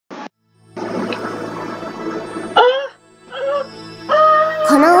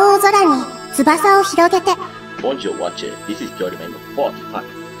翼を広げて。Bonjour, watcher. This is Jordan Mango 45.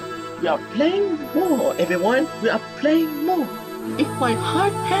 We are playing more, everyone. We are playing more. If my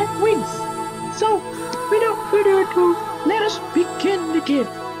hard hand wins. So, without further ado, let us begin the game.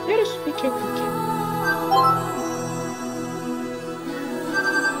 Let us begin the game.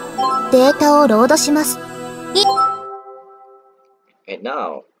 データをロードします。And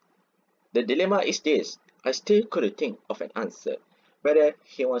now, the dilemma is this. I still couldn't think of an answer. Whether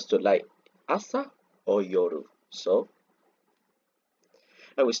he wants to like Asa or Yoru. So,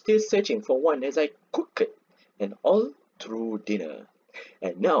 I was still searching for one as I cooked it, and all through dinner.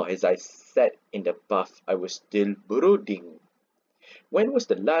 And now as I sat in the bath, I was still brooding. When was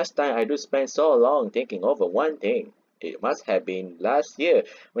the last time I do spend so long thinking over one thing? It must have been last year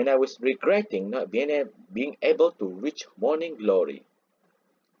when I was regretting not being able to reach morning glory.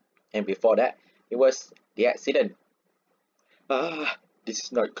 And before that, it was the accident. This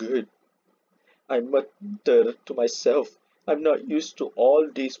is not good. I muttered to myself, I'm not used to all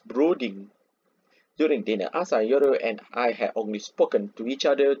this brooding. During dinner, Asa, Yoru, and I had only spoken to each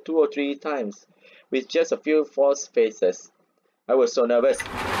other 2 or 3 times, with just a few false faces. I was so nervous.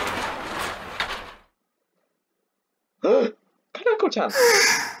 Kanako-chan!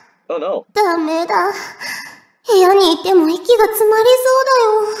 Oh no. ダメだ。部屋にいても息が詰まりそう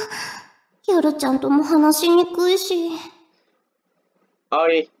だよ。夜ちゃんとも話しにくいし。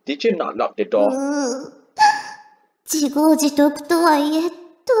Ari, did you not lock the door? 自業自得とはいえ、どう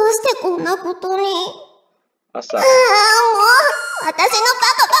してこんなことに。Asa. もう、私のバ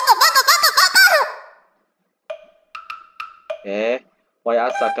カバカバカバカバカ。Why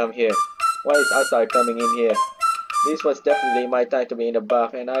Asa come here? Why is Asa coming in here? This was definitely my time to be in the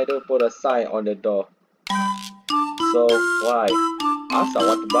bath, and I don't put a sign on the door. So why? Asa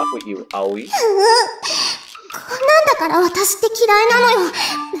want to bath with you, Aoi? こんなんだから私って嫌いなのよ。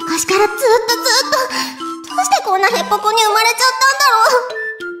昔からずっとどうしてこんなへっぽこに生まれちゃったんだろう。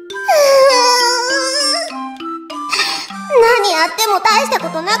何やっても大したこ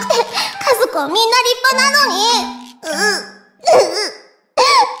となくて、家族はみんな立派なのに。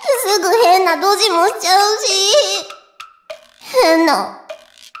すぐ変なドジもしちゃうし。変な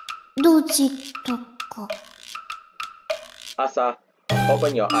ドジとか。Asa,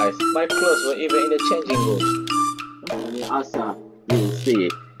 open your eyes. My clothes were even in the changing room. Asa, you see,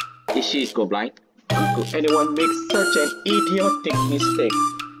 is she go blind? How could anyone make such an idiotic mistake?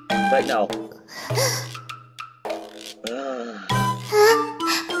 Right now.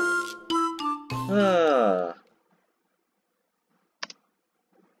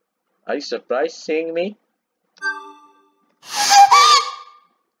 Are you surprised seeing me?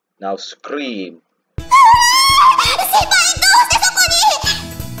 Now scream.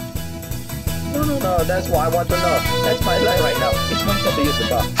 No, that's what I want to know. That's my life right now. It's my time to use the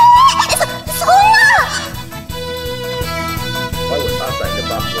bath. Why was Asa in the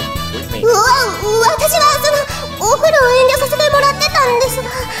bathroom with me? 私はお風呂を遠慮させてもらってたんですが、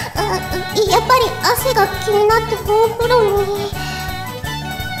やっぱり汗が気になってお風呂に。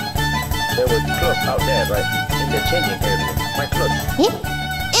There were clothes out there, right? In the changing area. My clothes.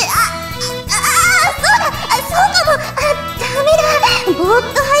 そうかも。ダメだ。ぼーっ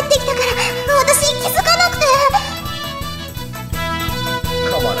と入ってきたから私気づかなくて。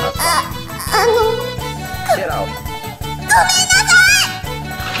Come on, Asa. Get out. ごめんなさい。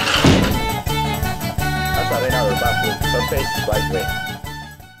Asa ran out of the bathroom, her face bright red.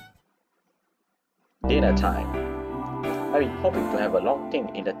 Dinner time. I've been hoping to have a long thing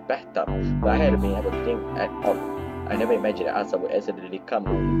in the bathtub, but I hadn't been able to think at all. I never imagined that Asa would accidentally come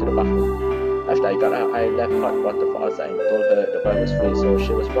into the bathroom. After I got out, I left hot water for Asa and told her the bath was free, so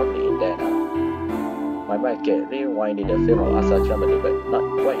she was probably in there now. My mind kept rewinding the film of Asa trembling but not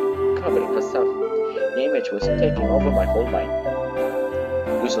quite covering herself. The image was taking over my whole mind.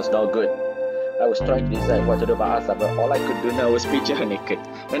 This was not good. I was trying to decide what to do about Asa, but all I could do now was picture her naked,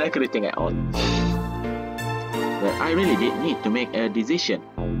 and I couldn't think at all. But I really did need to make a decision.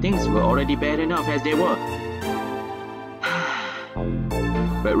 Things were already bad enough as they were.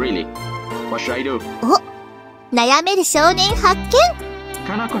 But really, what should I do? 悩める少年発見。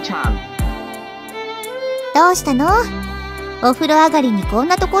Kanako-chan. どうしたの？お風呂上がりにこん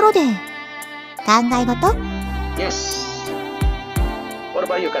なところで考え事？ Yes. What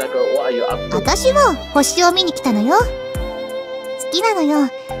about you, Kanako? What are you up to? 私は星を見に来たのよ。好きなのよ、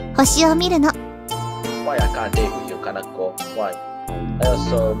星を見るの。Why I can't date with you, Kanako? Why? I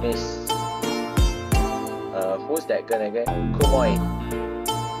also miss... who's that girl again? Kumoi.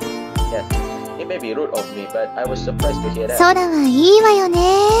 Yes, it may be rude of me, but I was surprised to hear that. 空はいいわよね。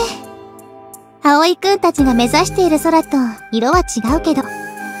葵くんたちが目指している空と色は違うけど。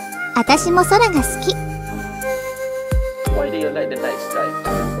私も空が好き。 Why do you like the night sky?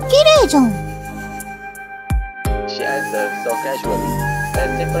 綺麗じゃん。 She answered so casually.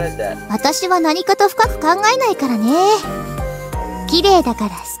 As simple as that. 私は何かと深く考えないからね。綺麗だから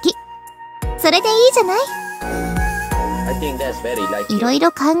好き。それでいいじゃない。 I think that's very like い you. ろい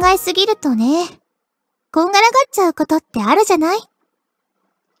ろ考えすぎるとね、こんがらがっちゃうことってあるじゃない。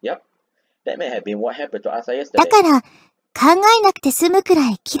 Yep. That may have been what happened to Asa だ yesterday. から考えなくて済むくら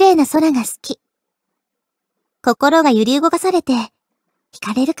い綺麗な空が好き。心が揺り動かされて惹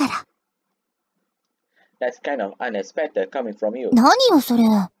かれるから。 That's kind of unexpected coming from you. 何よそれ。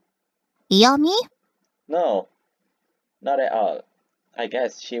嫌味？ No, not at all. I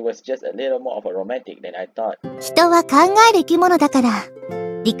guess she was just a little more of a romantic than I thought. 人は考える生き物だから、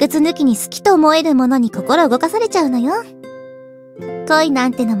理屈抜きに好きと思えるものに心動かされちゃうのよ。恋な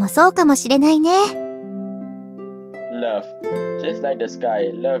んてのもそうかもしれないね。 Love. Just like the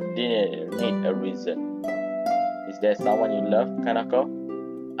sky, love didn't need a reason. Is there someone you love, Kanako?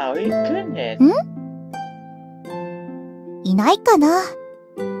 Oh, goodness. いないかな。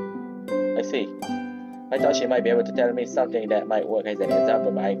 I see. I thought she might be able to tell me something that might work as an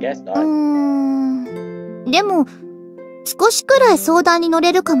example, but I guess not. でも、少しくらい相談に乗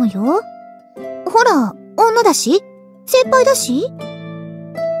れるかもよ。ほら、女だし、先輩だし。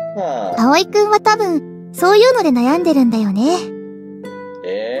Huh. 葵くんは多分、そういうので悩んでるんだよね。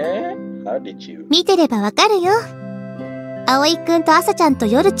How did you? 見てればわかるよ。葵くんと朝ちゃんと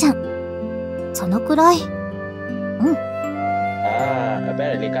夜ちゃん。そのくらい。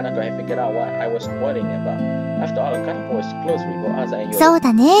Apparently Kanako had figured out what I was worrying about. After all, Kanako was close with both Asa and Yoru. そう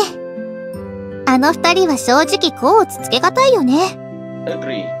だね。あの二人は正直甲をつつけがたいよね。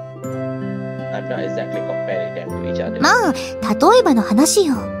 Agree. I'm not exactly comparing them to each other. まあ、例えばの話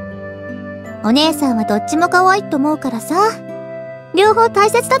よ。お姉さんはどっちも可愛いと思うからさ、両方大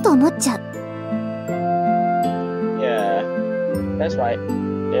切だと思っちゃう。 Yeah, that's right.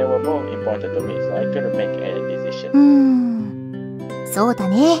 They were both important to me, so I couldn't make any decision. そうだ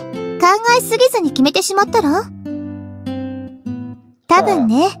ね。考えすぎずに決めてしまったら？多分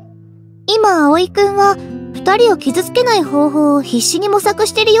ね、今葵くんは二人を傷つけない方法を必死に模索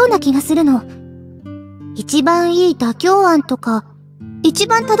してるような気がするの。一番いい妥協案とか、一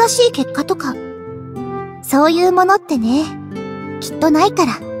番正しい結果とか、そういうものってね、きっとないか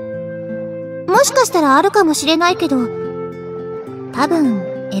ら。もしかしたらあるかもしれないけど、多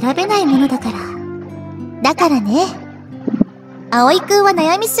分選べないものだから。だからね、葵くんは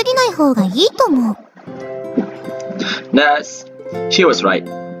悩みすぎない方がいいと思う。She was right.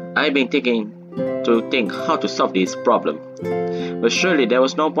 I've been thinking to think how to solve this problem. But surely there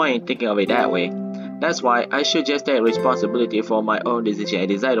was no point in thinking of it that way. That's why I should just take responsibility for my own decision and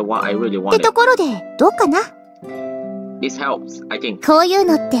decide what I really って wanted. ところで、どうかな？ This helps, I think. こういう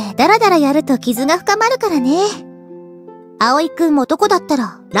のってダラダラやると傷が深まるからね。葵くんも男だった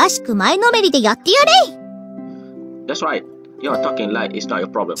ら、らしく前のめりでやってやれ！ That's right. You're talking like it's not your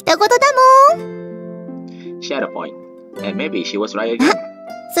problem. 人事だもん。 She had a point. And maybe she was right again.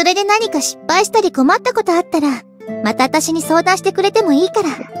 それで何か失敗したり困ったことあったら、また私に相談してくれてもいいから。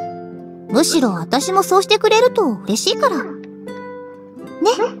むしろ私もそうしてくれると嬉しいから。ね。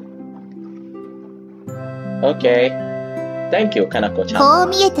 Okay. Thank you, Kanako-chan. こう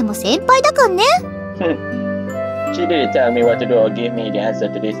見えても先輩だかんね。She didn't tell me what to do or give me the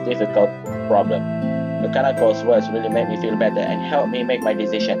answer to this difficult problem. But Kanako's words really made me feel better and helped me make my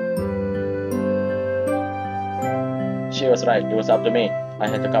decision. She was right. It was up to me. I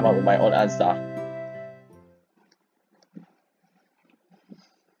had to come up with my own answer.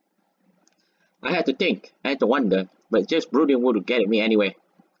 I had to think. I had to wonder. But just brooding wouldn't get at me anyway.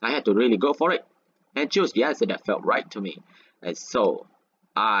 I had to really go for it and choose the answer that felt right to me. And so,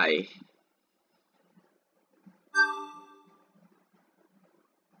 I...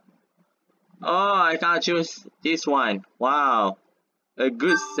 Oh, I can't choose this one. Wow. A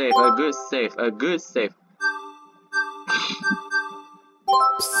good save, a good save, a good save.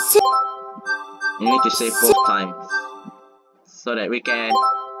 You need to save both times. So that we can...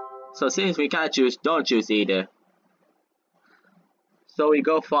 So since we can't choose, don't choose either. So we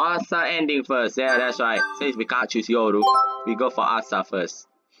go for Asa ending first. Yeah, that's right. Since we can't choose Yoru, we go for Asa first.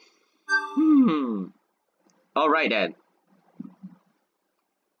 Alright then.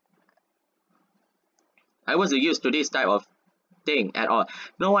 I wasn't used to this type of thing at all.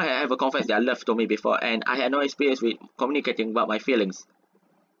 No one had ever confessed their love to me before, and I had no experience with communicating about my feelings.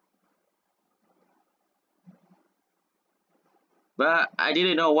 But I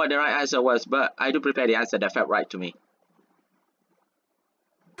didn't know what the right answer was, but I do prepare the answer that felt right to me.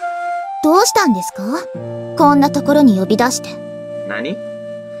 どうしたんですか？こんなところに呼び出して。Nani?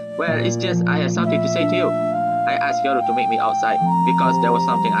 Well, it's just I had something to say to you. I asked Yoru to meet me outside because there was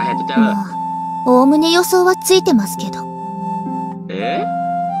something I had to tell her. まあ、おおむね予想はついてますけど。Eh?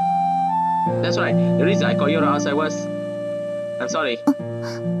 That's right. The reason I called Yoru outside was... I'm sorry.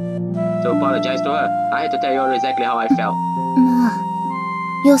 To apologize to her. I had to tell Yoru exactly how I felt. まあ、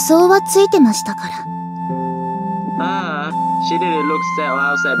予想はついてましたから。Ah, she didn't look sad or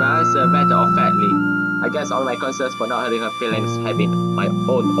upset, but answered matter of factly. I guess all my concerns for not hurting her feelings have been my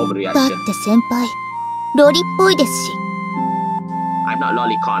own だっ overreaction. て先輩、ロリっぽいですし、 I'm not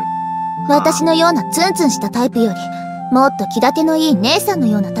lolicon. 私のようなツンツンしたタイプより、もっと気立てのいい姉さんの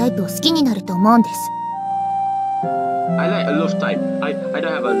ようなタイプを好きになると思うんです。I like aloof type. I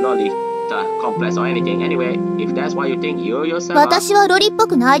don't have a lolita complex or anything. Anyway, if that's why you think you yourself are... 私はロリっぽ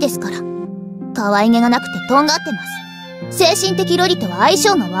くないですから。可愛げがなくてとんがってます。精神的ロリとは相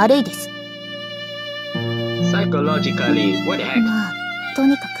性が悪いです。Psychologically, what the heck? まあ、と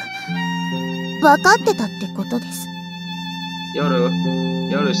にかく、分かってたってことです。Yoru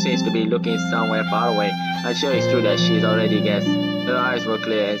seems to be looking somewhere far away. I'm sure it's true that she's already guessed. Her eyes were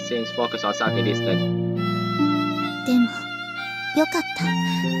clear and seems focused on something distant. でも、よかった。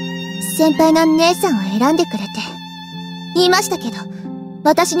先輩が姉さんを選んでくれて。言いましたけど、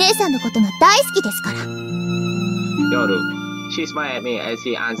私姉さんのことが大好きですから。Yoru, she smiled at me as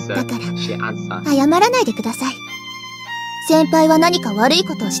he answered. だから、She answered. 謝らないでください。先輩は何か悪い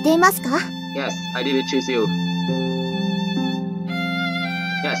ことをしていますか？ Yes, I didn't choose you.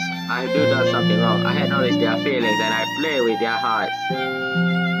 Yes, I do done something wrong. I had noticed their feelings and I play with their hearts.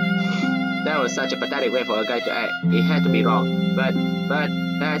 That was such a pathetic way for a guy to act. It had to be wrong. But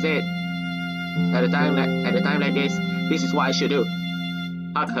that's it. At a time like this is what I should do.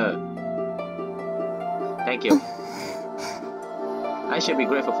 Hug her. Thank you. I should be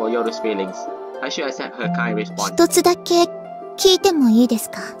grateful for Yoru's feelings. I should accept her kind response. 一つだけ聞いてもいいです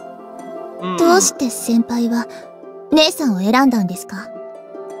か？どうして先輩は姉さんを選んだんですか？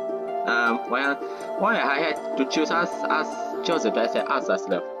 Well, I had to choose Joseph as us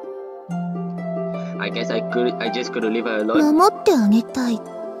love. I guess I just couldn't leave her alone. 守ってあげたいっ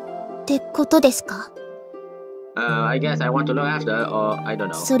てことですか？ I guess I want to look after her, or I don't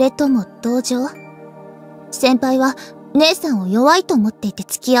know. それとも同情？先輩は姉さんを弱いと思っていて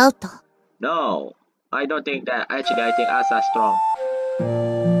付き合うと。No, I don't think that. Actually, I think us are strong.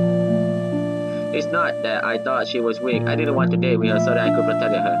 It's not that I thought she was weak. I didn't want to date with her so that I could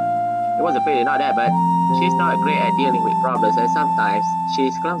protect her. It wasn't really not that, but she's not great at dealing with problems, and sometimes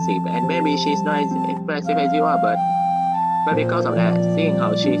she's clumsy, and maybe she's not as impressive as you are, but because of that, seeing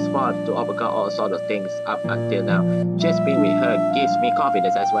how she's fought to overcome all sorts of things up until now, just being with her gives me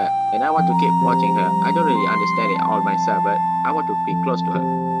confidence as well, and I want to keep watching her. I don't really understand it all myself, but I want to be close to her.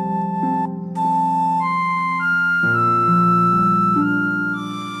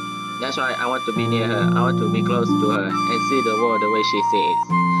 That's right, I want to be near her. I want to be close to her and see the world the way she sees it.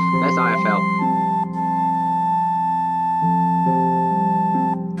 That's how I felt.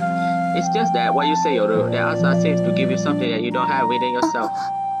 It's just that what you say, Yoru, that Asa seems to give you something that you don't have within yourself.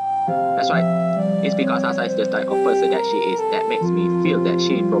 That's right. It's because Asa is the type of person that she is that makes me feel that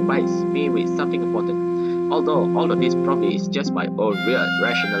she provides me with something important. Although all of this probably is just my own real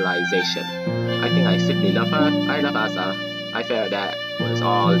rationalization. I think I simply love her. I love Asa. I felt that was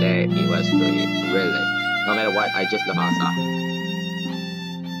all there it was to it, really. No matter what, I just love Asa.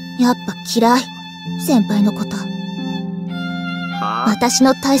 やっぱ嫌い。先輩のこと。Huh? 私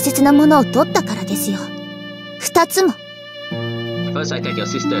の大切なものを取ったからですよ。二つも。First I take your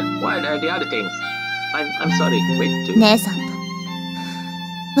sister. What are the other things? I'm sorry. Wait, two. 姉さんと。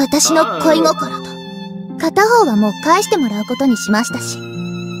私の恋心と。片方はもう返してもらうことにしましたし。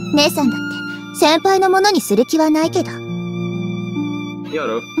姉さんだって先輩のものにする気はないけど。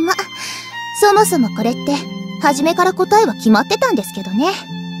Yoru. ま、そもそもこれって、初めから答えは決まってたんですけどね。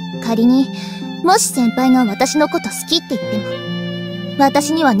仮に、もし先輩が私のこと好きって言っても、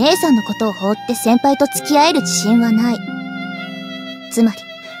私には姉さんのことを放って先輩と付き合える自信はない。つまり、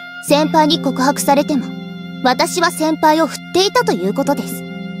先輩に告白されても、私は先輩を振っていたということです。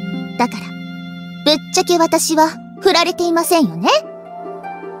だから、ぶっちゃけ私は振られていませんよね。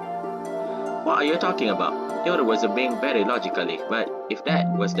What are you talking about? Yoru was being very logically, but if that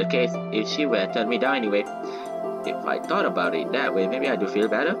was the case, if she were to turn me down anyway, if I thought about it that way, maybe I do feel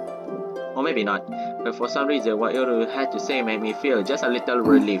better? Or maybe not. But for some reason, what Yoru had to say made me feel just a little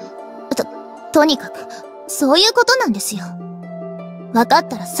relief. とにかく、そういうことなんですよ。分かっ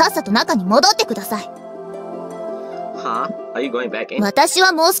たらさっさと中に戻ってください。Huh? Are you going back in? 私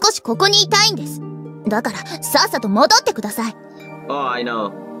はもう少しここにいたいんです。だから、さっさと戻ってください。Oh, I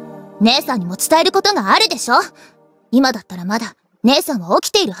know. 姉さんにも伝えることがあるでしょ？今だったらまだ、姉さんは起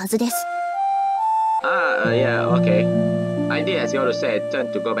きているはずです。Yeah, okay. I did as Yoru said,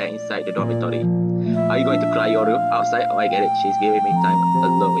 turn to go back inside the dormitory. Are you going to cry, Yoru? Outside? Oh, I get it. She's giving me time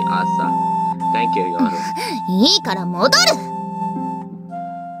alone with Asa. Thank you, Yoru. いいから戻る。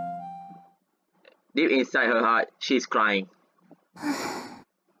Deep inside her heart, she's crying.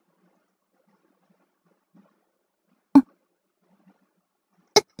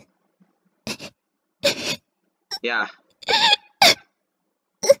 Yeah.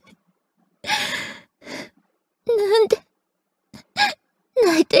 なんで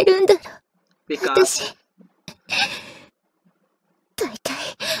泣いてるんだろう。 Because 私、大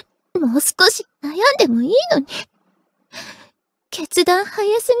体もう少し悩んでもいいのに。決断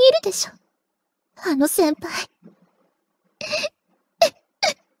早すぎるでしょ、あの先輩。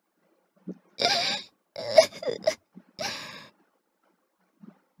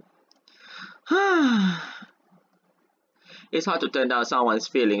It's hard to turn down someone's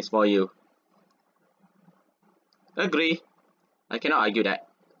feelings for you. Agree. I cannot argue that.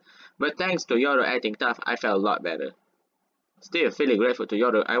 But thanks to Yoru acting tough, I felt a lot better. Still feeling grateful to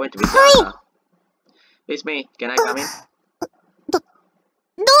Yoru, I went to visit Asa. It's me. Can I come in? どうぞ。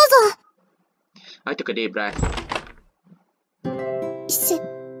 I took a deep breath. 先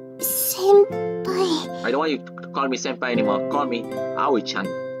輩。 I don't want you to call me senpai anymore. Call me Aoi-chan.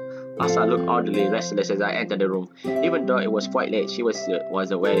 Asa looked oddly restless as I entered the room. Even though it was quite late, she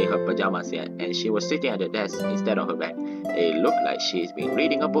wasn't wearing her pajamas yet, and she was sitting at the desk instead of her bed. It looked like she's been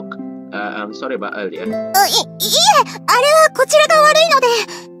reading a book. I'm sorry about earlier. いえ、あれはこちらが悪いので。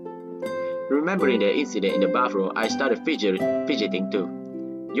 Remembering the incident in the bathroom, I started fidgeting too.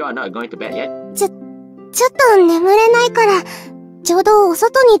 You are not going to bed yet? ちょっと眠れないから、ちょうどお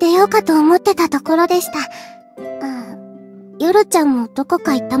外に出ようかと思ってたところでした。ヨルちゃんもどこ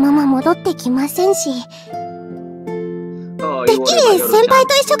か行ったまま戻ってきませんし。Oh, てっきり先輩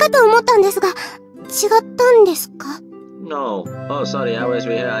と一緒かと思ったんですが、違ったんですか？ No. Oh, sorry, I was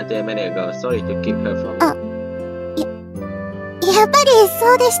with her until a minute ago. Sorry to keep her from. やっぱり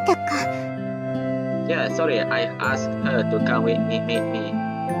そうでしたか。 Yeah, sorry, I asked her to come with me.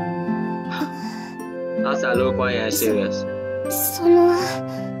 Asa looked quiet and serious. その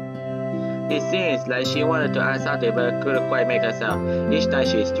It seems like she wanted to ask something but couldn't quite make herself. Each time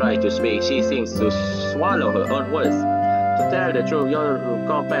she tried to speak, she seems to swallow her own words. To tell the truth, Yoru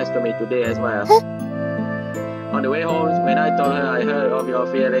confessed to me today as well. On the way home, when I told her I heard of your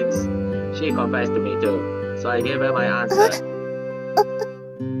feelings, she confessed to me too. So I gave her my answer.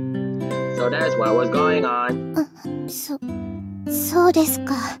 So that's what was going on. そうです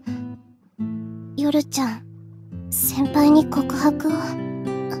か。ヨルちゃん、先輩に告白を。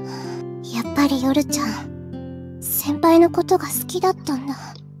やっぱりヨルちゃん、先輩のことが好きだったんだ。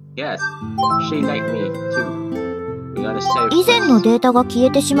Yes, she liked me too. We're gonna save. 以前のデータが消え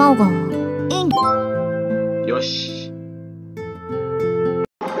てしまうが、いいんだ。よし。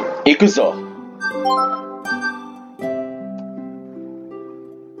行くぞ。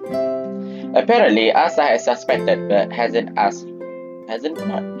Apparently, Asa has suspected but has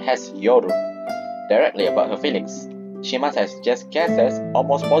Yoru directly about her feelings. She must have just guesses,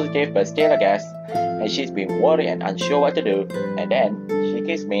 almost positive but still a guess, and she's been worried and unsure what to do, and then she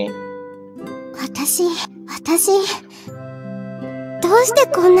kissed me. 私、どうして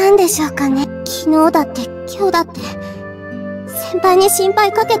こんなんでしょうかね。昨日だって今日だって、先輩に心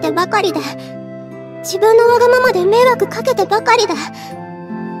配かけてばかりで、自分のわがままで迷惑かけてばかりで、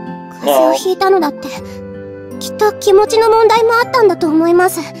風邪をひいたのだって、きっと気持ちの問題もあったんだと思い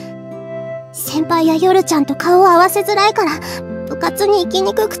ます。先輩やヨルちゃんと顔を合わせづらいから部活に行き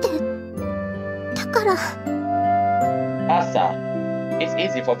にくくて、だから。 Asa, it's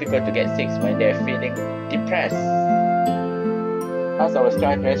easy for people to get sick when they're feeling depressed. Asa was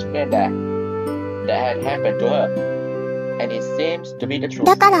trying to explain that had happened to her, and it seems to be the truth.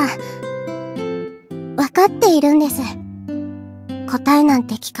 だから分かっているんです。答えなん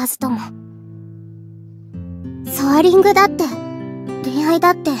て聞かずとも。ソアリングだって恋愛だ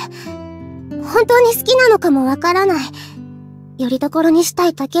って本当に好きなのかもわからない。よりどころにした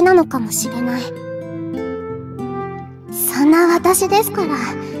いだけなのかもしれない。そんな私ですから。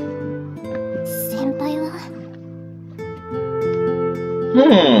先輩は。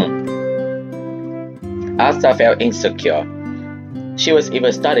Asa felt insecure. She was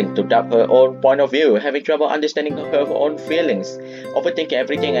even starting to doubt her own point of view, having trouble understanding her own feelings, overthinking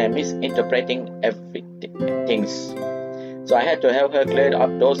everything and misinterpreting everything. So I had to help her clear up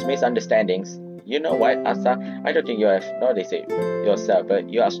those misunderstandings. You know what, Asa? I don't think you have noticed it yourself, but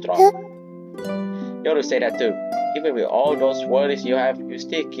you are strong. Yoru said that too. Even with all those worries you have, you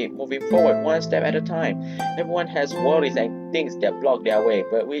still keep moving forward one step at a time. Everyone has worries and things that block their way,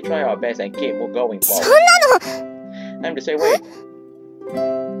 but we try our best and keep going forward. I'm the same way.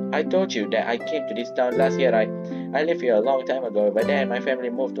 I told you that I came to this town last year, right? I lived here a long time ago, but then my family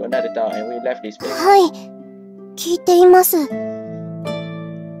moved to another town and we left this place. はい、聞いています。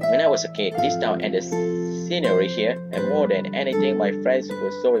 When I was a kid, this town and the scenery here, and more than anything, my friends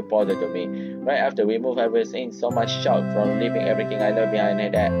were so important to me. Right after we moved, I was in so much shock from leaving everything I loved behind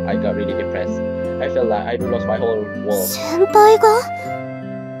and that I got really depressed. I felt like I lost my whole world. 先輩が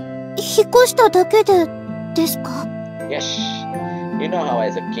引っ越しただけでですか? Yes. You know how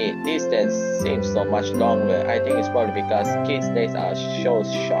as a kid, distance seems so much longer. I think it's probably because kids' days are so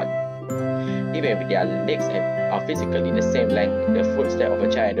short. Even if their legs are physically the same length, the footstep of a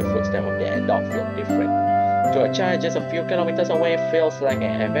child and the footstep of their dog feel different. To a child just a few kilometers away feels like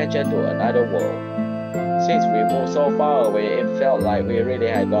an adventure to another world. Since we moved so far away, it felt like we really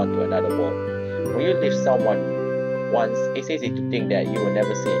had gone to another world. When you leave someone once, it's easy to think that you will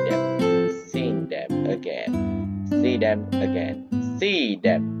never see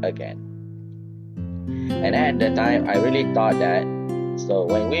them again. And at the time, I really thought that. So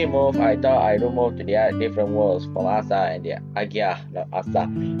when we moved, I thought I would move to the different worlds from Asa and the Agia and the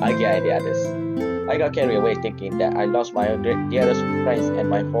others. I got carried away thinking that I lost my dearest friends and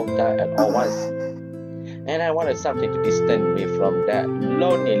my hometown at all once. And I wanted something to distance me from that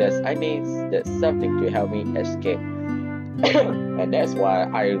loneliness. I needed something to help me escape. And that's why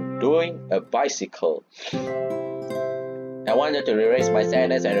I'm doing a bicycle. I wanted to erase my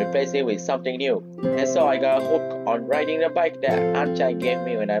sadness and replace it with something new. And so I got hooked on riding the bike that Anchan gave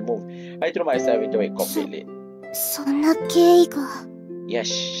me when I moved. I threw myself into it completely. そんな経緯が。 Yes,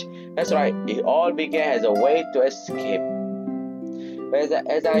 that's right. It all began as a way to escape. But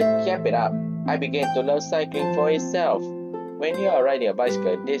as I kept it up, I began to love cycling for itself. When you are riding a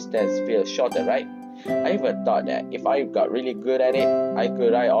bicycle, distance feels shorter, right? I even thought that if I got really good at it, I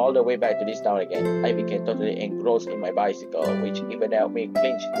could ride all the way back to this town again. I became totally engrossed in my bicycle, which even helped me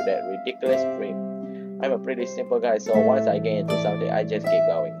cling to that ridiculous dream. I'm a pretty simple guy, so once I get into something, I just keep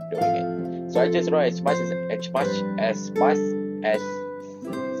going, doing it. So I just rode as much as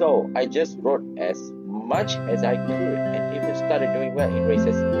I could, and even started doing well in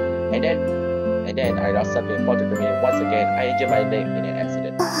races. And then I lost something important to me. Once again, I injured my leg in an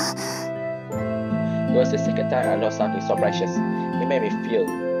accident. It was the second time I lost something so precious. It made me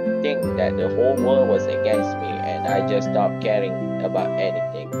think that the whole world was against me, and I just stopped caring about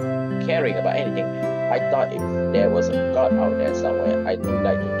anything. I thought if there was a God out there somewhere, I would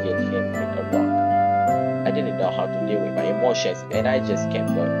like to kill him with a rock. I didn't know how to deal with my emotions, and I just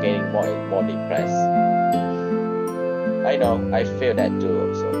kept getting more and more depressed. I know, I feel that too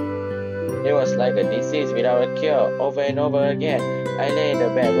also. It was like a disease without a cure, over and over again. I lay in the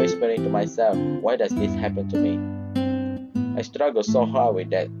bed whispering to myself, why does this happen to me? I struggle so hard with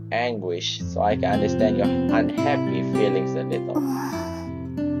that anguish, so I can understand your unhappy feelings a little.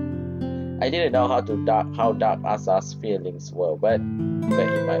 I didn't know how dark Asa's feelings were, but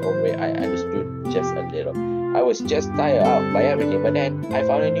in my own way, I understood just a little. I was just tired out by everything, but then I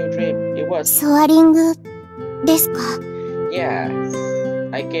found a new dream. It was ソアリングですか? Yes.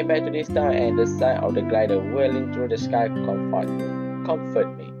 I came back to this town and the sight of the glider whirling through the sky comfort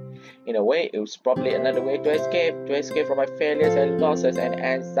me. In a way, it was probably another way to escape from my failures and losses and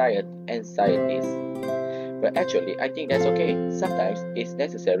anxieties. But actually, I think that's okay. Sometimes it's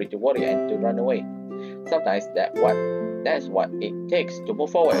necessary to worry and to run away. Sometimes that's what it takes to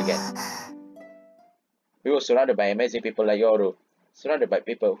move forward again. We were surrounded by amazing people like Yoru, surrounded by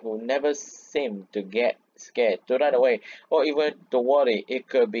people who never seem to get scared to run away or even to worry. It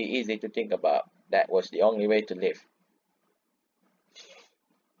could be easy to think about that was the only way to live.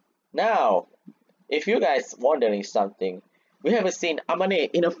 Now, if you guys wondering something, we haven't seen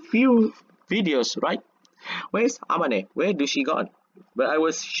Amane in a few videos, right? Where's Amane? Where did she gone? But I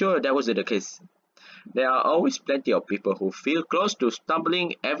was sure that wasn't the case. There are always plenty of people who feel close to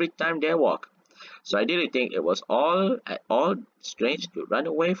stumbling every time they walk. So I didn't think it was at all strange to run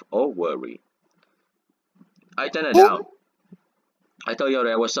away or worry. I turned her down. I told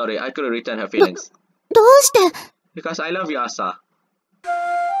Yoru I was sorry. I couldn't return her feelings. どうして? Because I love you, Asa.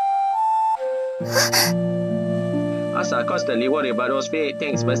 Asa constantly worried about those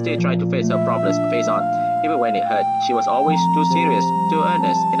things, but still tried to face her problems face on. Even when it hurt, she was always too serious, too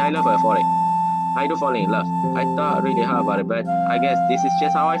earnest, and I love her for it. I do fall in love. I thought really hard about it, but I guess this is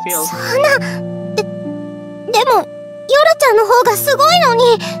just how I feel. そんな。でも、ヨルちゃんの方がすごいの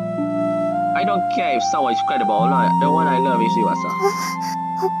に。I don't care if someone is credible or not. The one I love is you, Asa.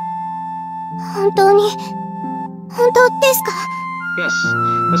 本当に本当ですか？ Yes,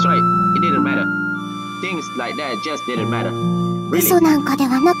 that's right. It didn't matter. Things like that just didn't matter. Really? 嘘なんかで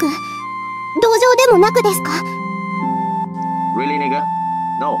はなく、同情でもなくですか？ Really, nigga?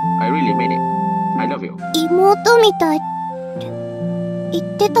 No, I really mean it. I love you. 妹みたいって言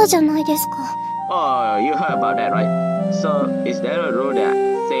ってたじゃないですか。Oh, you heard about that, right? So, is there a rule that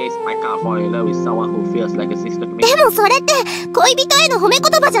says I can't fall in love with someone who feels like a sister to me? でもそれって恋人への褒め言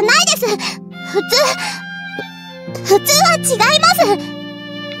葉じゃないです。普通は違います。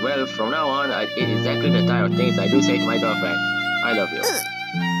Well, from now on, it is exactly the type of things I do say to my girlfriend. I love you.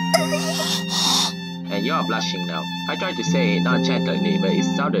 And you are blushing now. I tried to say it not gently, but it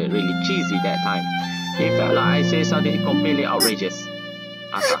sounded really cheesy that time. It felt like I said something completely outrageous.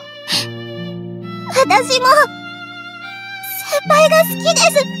 Asa. 私も先輩が好きです。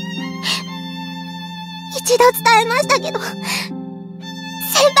一度伝えましたけど、先輩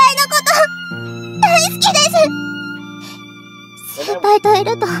のこと大好きです。先輩とい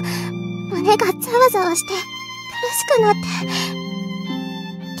ると胸がざわざわして苦しくなって、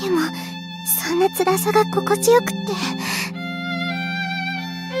でもそんな辛さが心地よくって、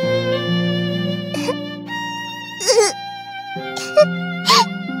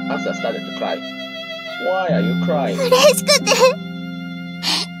Asa started to cry. Why are you crying? 嬉しくて、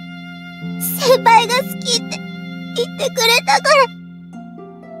先輩が好きって言ってくれたから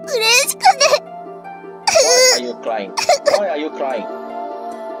嬉しくて。 Why are you crying? Why are you crying?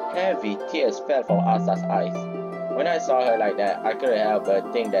 Heavy tears fell from Asa's eyes. When I saw her like that, I couldn't help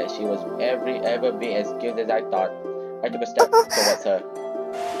but think that she was ever being as cute as I thought. I took a step towards her.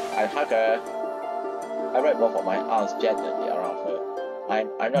 I hugged her. I wrapped both of my arms gently around her.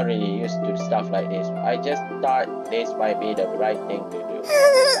 I'm not really used to stuff like this. I just thought this might be the right thing to do.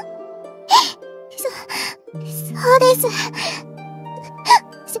 そうです。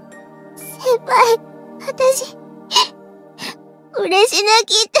先輩、私、嬉し泣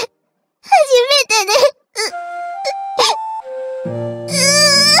きって初めてで。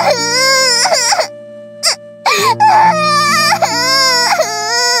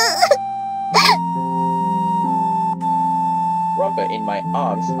Rubber in my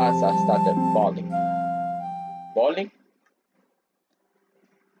arms, Asa started bawling. Bawling?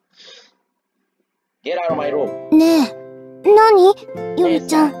 Get out of my room. ねえ、何？ヨル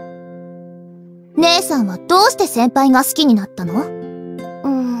ちゃん。姉さんはどうして先輩が好きになったの？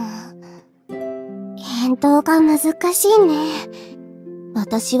返答が難しいね。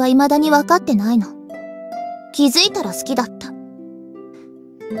私は未だに分かってないの。気づいたら好きだった。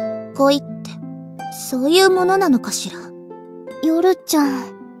恋って、そういうものなのかしら。ヨルちゃん。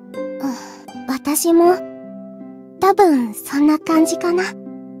私も、多分そんな感じかな。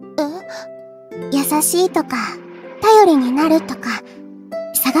優しいとか、頼りになるとか、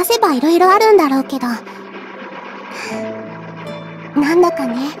探せば色々あるんだろうけど、なんだか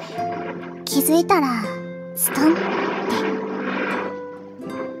ね、気づいたら、ストンって。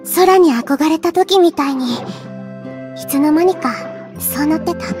空に憧れた時みたいに、いつの間にか、そうなっ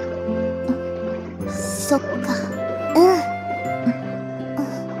てた。そっか。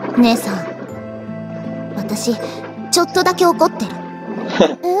姉さん、私、ちょっとだけ怒ってる。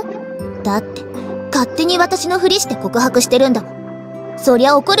だって、勝手に私のふりして告白してるんだもん。そり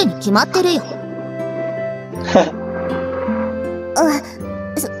ゃ怒るに決まってるよ。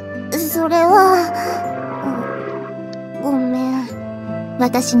それは、ごめん。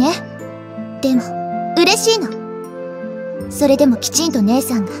私ね。でも、嬉しいの。それでもきちんと姉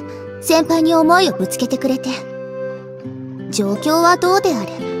さんが先輩に思いをぶつけてくれて。状況はどうであ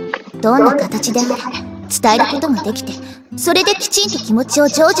れ、どんな形であれ、伝えることができて、それできちんと気持ちを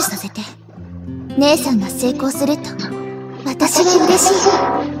成就させて、姉さんが成功すると、私は嬉し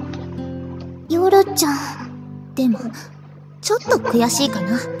い。ヨルちゃん。でも、ちょっと悔しいか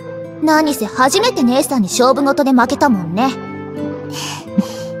な。何せ初めて姉さんに勝負事で負けたもんね。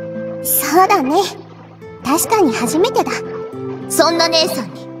そうだね。確かに初めてだ。そんな姉さ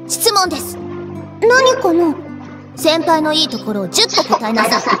んに質問です。何かな？先輩のいいところを10個答えな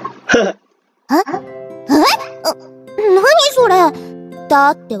さい。何それ？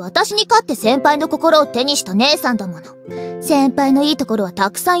だって私に勝って先輩の心を手にした姉さんだもの。先輩のいいところは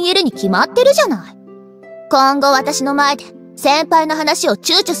たくさん言えるに決まってるじゃない。今後私の前で先輩の話を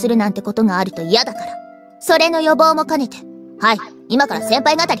躊躇するなんてことがあると嫌だから。それの予防も兼ねて。はい、今から先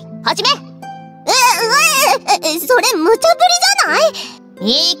輩語り、始め！それ無茶ぶりじゃな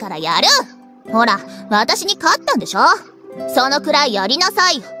い？いいからやる！ほら、私に勝ったんでしょ？そのくらいやりな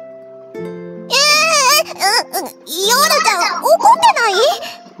さいよ。ヨルちゃん、怒っ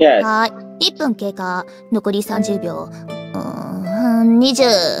てない？ Yes. はい、1分経過、残り30秒。20。なんでそんな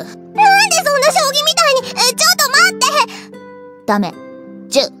将棋みたいに、ちょっと待ダメ。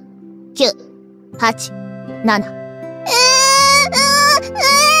10、9、8、7。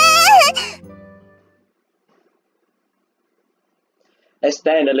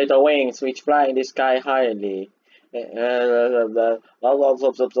Extend the little wings which fly in the sky highly.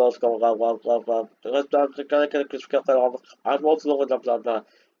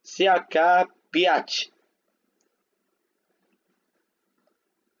 Siaka Piach.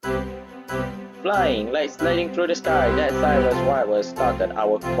 Flying like sliding through the sky, that sight was why we started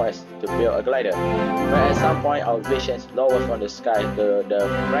our quest to build a glider. But at some point our visions lowered from the sky to the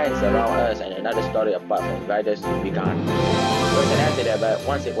friends around us and another story apart from gliders began. It was an accident, but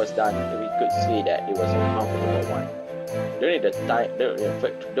once it was done, we could see that it was a comfortable one. During the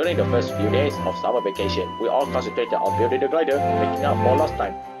first few days of summer vacation, we all concentrated on building the glider, making up for lost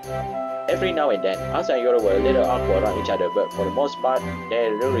time. Every now and then, Asa and Yoru were a little awkward around each other, but for the most part, they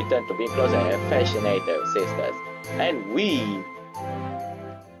returned to being close and affectionate sisters. And we...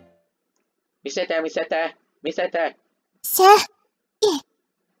 Misete!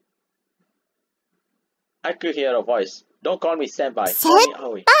 I could hear a voice. Don't call me senpai.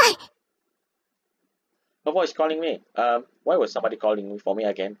 Call me Aoi. A voice calling me. Why was somebody calling me for me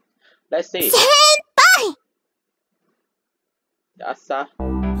again? Let's see. Senpai! Asa.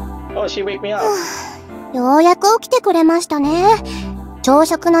 Oh, she wake me up. ようやく起きてくれましたね。朝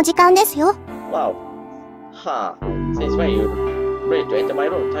食の時間ですよ。Wow. Huh. Since when you ready to enter my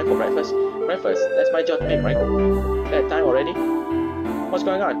room? Time for breakfast. Breakfast. That's my job, right? That time already? What's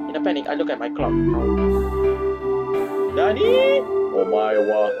going on? In a panic, I look at my clock. Nani? Omae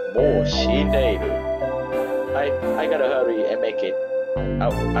wa mou shineiru. I gotta hurry and make it.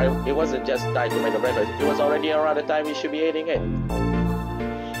 It wasn't just time to make the breakfast. It was already around the time we should be eating it.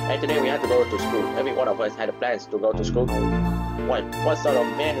 And today we had to go to school. Every one of us had plans to go to school. What sort of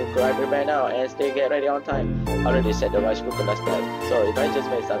man who could I prepare now and still get ready on time? I already said the rice cooker last night. So if I just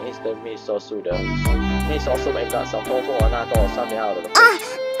made some instant miso soup and got some tofu or natto or something out of the fridge.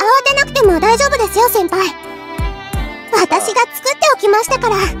 慌てなくても大丈夫ですよ、先輩。私が作っておきましたか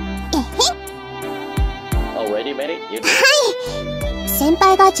ら。Already made it? You did? はい。先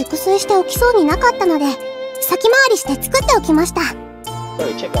輩が熟睡して起きそうになかったので、先回りして作っておきました。So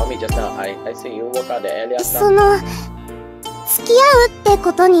you checked on me just now. I see you woke up the earlier stuff. 付き合うって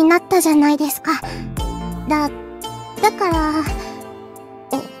ことになったじゃないですか。だから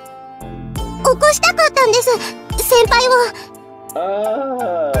起こしたかったんです、先輩を。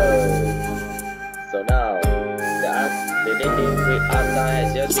So now the dating with Asa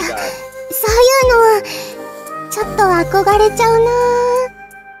has just begun. そういうのはちょっと憧れちゃうな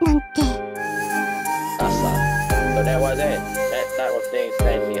ーなんて。Asa. So that was it. That type of thing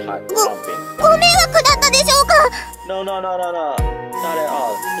sent me heart pumping. ご迷惑だったでしょうか。No. Not at all.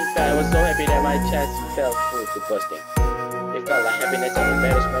 In fact, I was so happy that my chest felt full to bursting. It felt like happiness and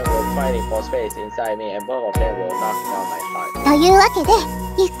embarrassment were fighting for space inside me, and both of them were knocking on my heart. というわけで、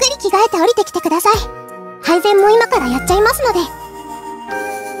ゆっくり着替えて降りてきてください。配膳も今からやっちゃいますので。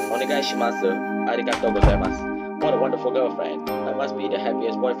お願いします。ありがとうございます。What a wonderful girlfriend. I must be the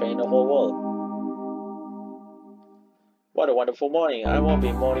happiest boyfriend in the whole world. What a wonderful morning. I won't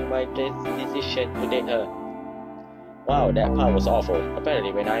be mourning my decision to date her. Wow, that part was awful.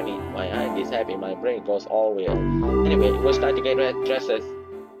 Apparently when I meet my aunt is happy, my brain goes all weird. Anyway, it was time to get dresses.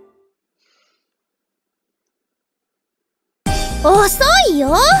 遅いよ、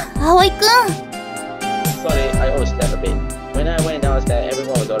葵くん。Sorry, I overslept a bit. When I went downstairs,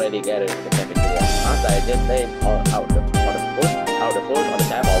 everyone was already gathered in the cafeteria. After I just laid out the food on the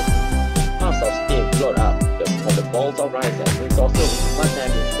table, puffs of steam floated up from the bowls of rice and miso soup. One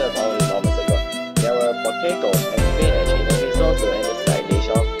time been served only moments ago. There were potatoes and spinach in the miso soup and the side dish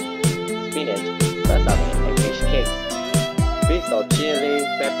of spinach, sesame, and fish cakes. Bits of chili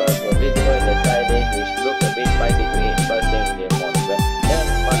peppers were visible in the side dish, which looked a bit spicy to eat first thing in the morning. But that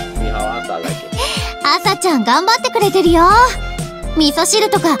must be how Asa liked it. 朝ちゃん頑張ってくれてるよ。味噌汁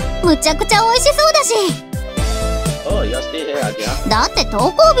とかむちゃくちゃ美味しそうだし。Oh, you're still here, Akira? だって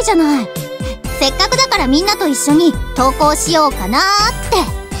登校日じゃない。せっかくだからみんなと一緒に登校しようかなーっ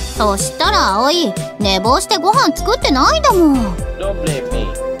て。そしたら葵、寝坊してご飯作ってないんだもん。Don't blame me.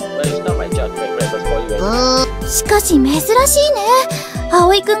 But it's not my job to make breakfast for you. しかし珍しいね。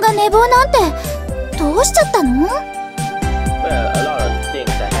葵くんが寝坊なんて。どうしちゃったの？ Well, a lot of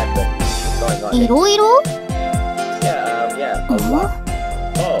things that happened going on. いろいろ？ Yeah, a lot.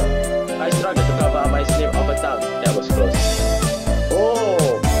 Oh, I struggled to cover up my sleeve of a tongue that was closed.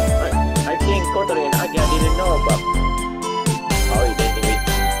 Oh, I think Kotori and Agia didn't know about how he dating with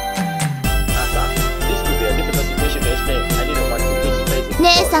Asa. This could be a difficult situation to explain. I didn't want to be crazy.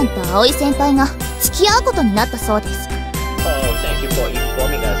 姉さんと葵先輩が付き合うことになったそうです。Oh, you for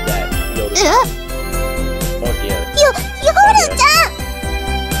informing us that Yoru. え Oh dear. 夜ちゃん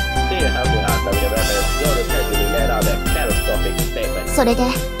Still helping us with the reference. Yoru casually let out a catastrophic statement. それで、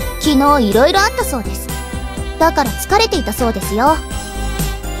昨日いろいろあったそうです。だから疲れていたそうですよ。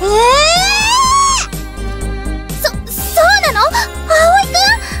そうなの？葵く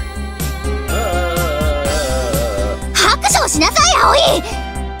ん？拍手をしなさい、葵！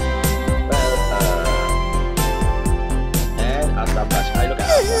 And Asa flashed. I look at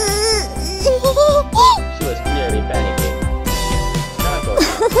Asa. She was clearly panicking. Kanako.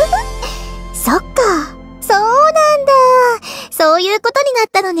 そっか、そうなんだ。そういうことになっ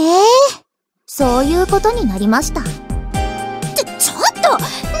たのね。そういうことになりました。ちょっと！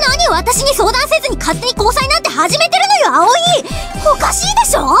何私に相談せずに勝手に交際なんて始めてるのよ、葵！おかしいで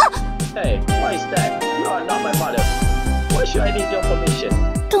しょ？ Hey, why is that? You are not my mother. Why should I need your permission?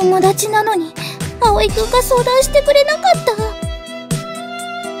 友達なのに、葵くんが相談してくれなかった。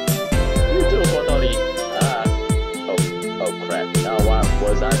You too, Kotori. Oh crap. Now what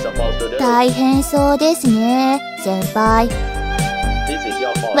was I supposed to do? 大変そうですね、先輩。 This is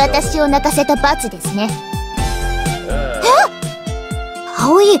your fault. 私を泣かせた罰ですね。 Uh,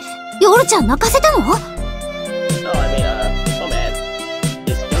 葵、夜ちゃん泣かせたの？ no, I mean, oh man.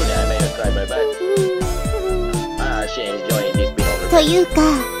 It's true that I made her cry, but she enjoying this bit of というか、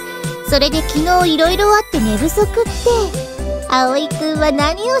それで昨日いろいろあって寝不足って、葵くんは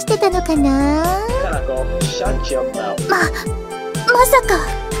何をしてたのかな？ Kanako, shut your mouth. まさか。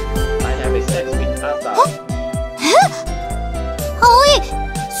 I have a sex with Asa. 葵、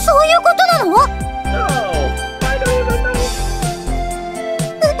そういうことなの？ No, I don't even know.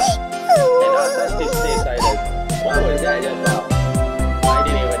 And Asa still stays silent. What was that just now? I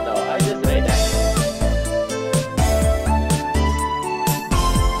didn't even know. I just read that.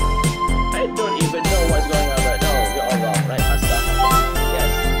 I don't even know what's going on right now. You're all wrong, right, Asa?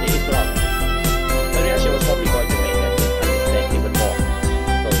 Yes, it is wrong. The reaction was probably going to make them understand even more.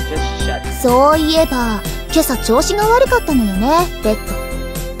 So just shut. そういえば、今朝調子が悪かったのよね、レッ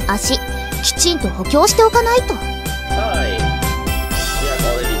ド。足、きちんと補強しておかないと。Hi. We have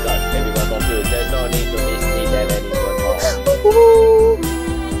already got everyone confused. There's no need to mislead them anymore. おー、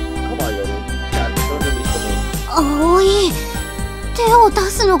 Come on, Yoru. Can't don't do this to me. 葵、手を出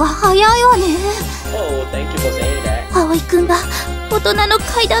すのが早いわね。 Oh, thank you for saying that. 葵くんが大人の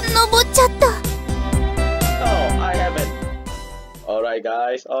階段登っちゃった。 No, I haven't. Alright,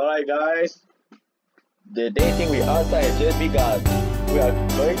 guys. Alright, guys. The dating with Asa has just begun. We are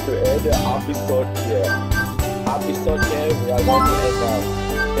going to end the episode here. Episode here, we are going to end now.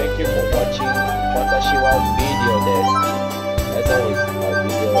 Thank you for watching Watashiwa Video Desu. As always, my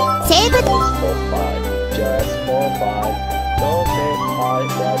video Save it. is for fun. Just for fun. Don't hate my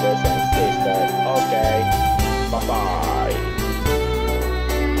brothers and sisters. Okay. Bye-bye.